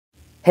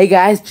Hey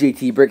guys,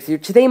 JT Bricks here.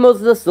 Today most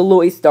of the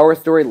Solo a Star Wars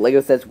Story LEGO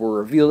sets were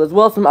revealed, as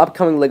well as some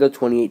upcoming LEGO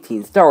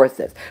 2018 Star Wars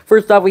sets.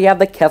 First off, we have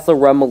the Kessel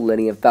Run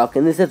Millennium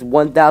Falcon. This has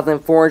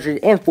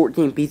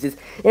 1,414 pieces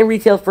and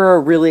retails for a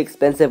really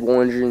expensive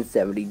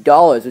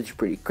 $170, which is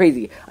pretty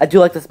crazy. I do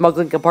like the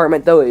smuggling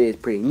compartment though, it is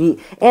pretty neat,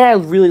 and I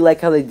really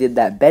like how they did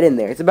that bed in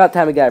there. It's about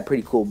time we got a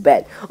pretty cool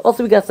bed.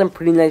 Also, we got some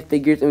pretty nice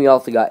figures, and we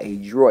also got a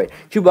droid.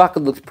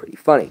 Chewbacca looks pretty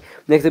funny.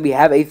 Next up, we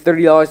have a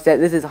 $30 set.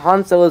 This is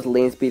Han Solo's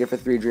Land Speeder for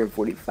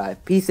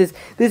 345 pieces.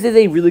 This is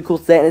a really cool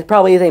set, and it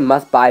probably is a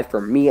must-buy for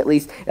me, at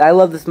least. I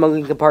love the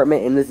smuggling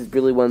compartment, and this is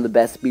really one of the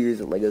best speeders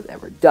that LEGO's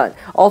ever done.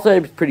 Also,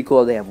 it's pretty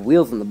cool they have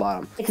wheels on the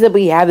bottom. Next up,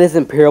 we have this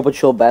Imperial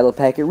Patrol Battle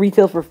Pack. It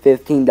retails for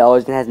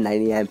 $15 and has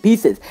 99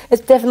 pieces.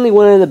 It's definitely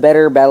one of the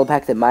better battle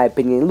packs in my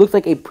opinion. It looks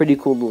like a pretty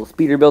cool little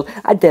speeder build.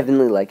 I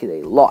definitely like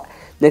it a lot.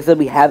 Next up,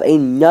 we have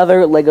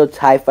another LEGO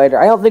TIE Fighter.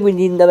 I don't think we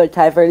need another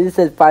TIE Fighter. This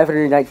says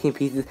 519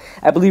 pieces.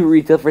 I believe it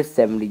retails for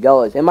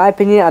 $70. In my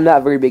opinion, I'm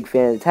not a very big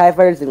fan of the TIE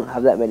Fighters. They don't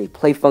have that many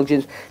play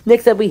functions.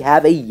 Next up, we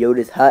have a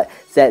Yoda's Hut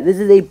set. This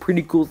is a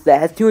pretty cool set.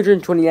 It has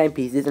 229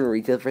 pieces and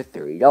retails for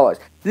 $30.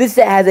 This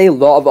set has a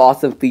lot of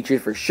awesome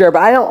features for sure,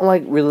 but I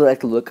don't really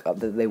like the look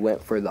of that they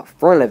went for the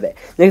front of it.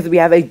 Next, we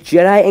have a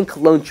Jedi and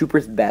Clone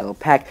Troopers Battle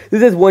Pack.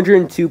 This has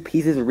 102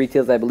 pieces and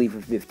retails, I believe,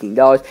 for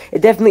 $15.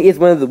 It definitely is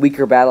one of the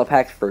weaker battle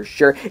packs for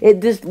sure.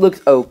 It just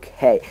looks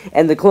okay,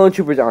 and the Clone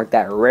Troopers aren't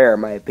that rare in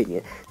my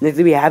opinion. Next,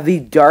 we have the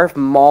Darth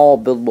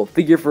Maul buildable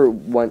figure for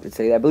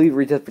I believe it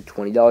retails for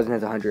 $20 and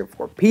has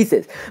 104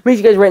 pieces. Make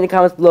sure you guys write in the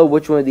comments below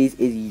which one of these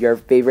is your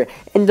favorite,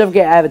 and don't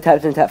forget I have a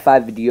top 10 top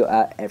 5 video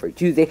out every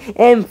Tuesday,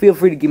 and feel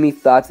free to give me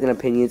thoughts and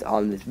opinions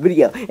on this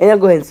video, and I'll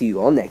go ahead and see you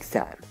all next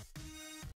time.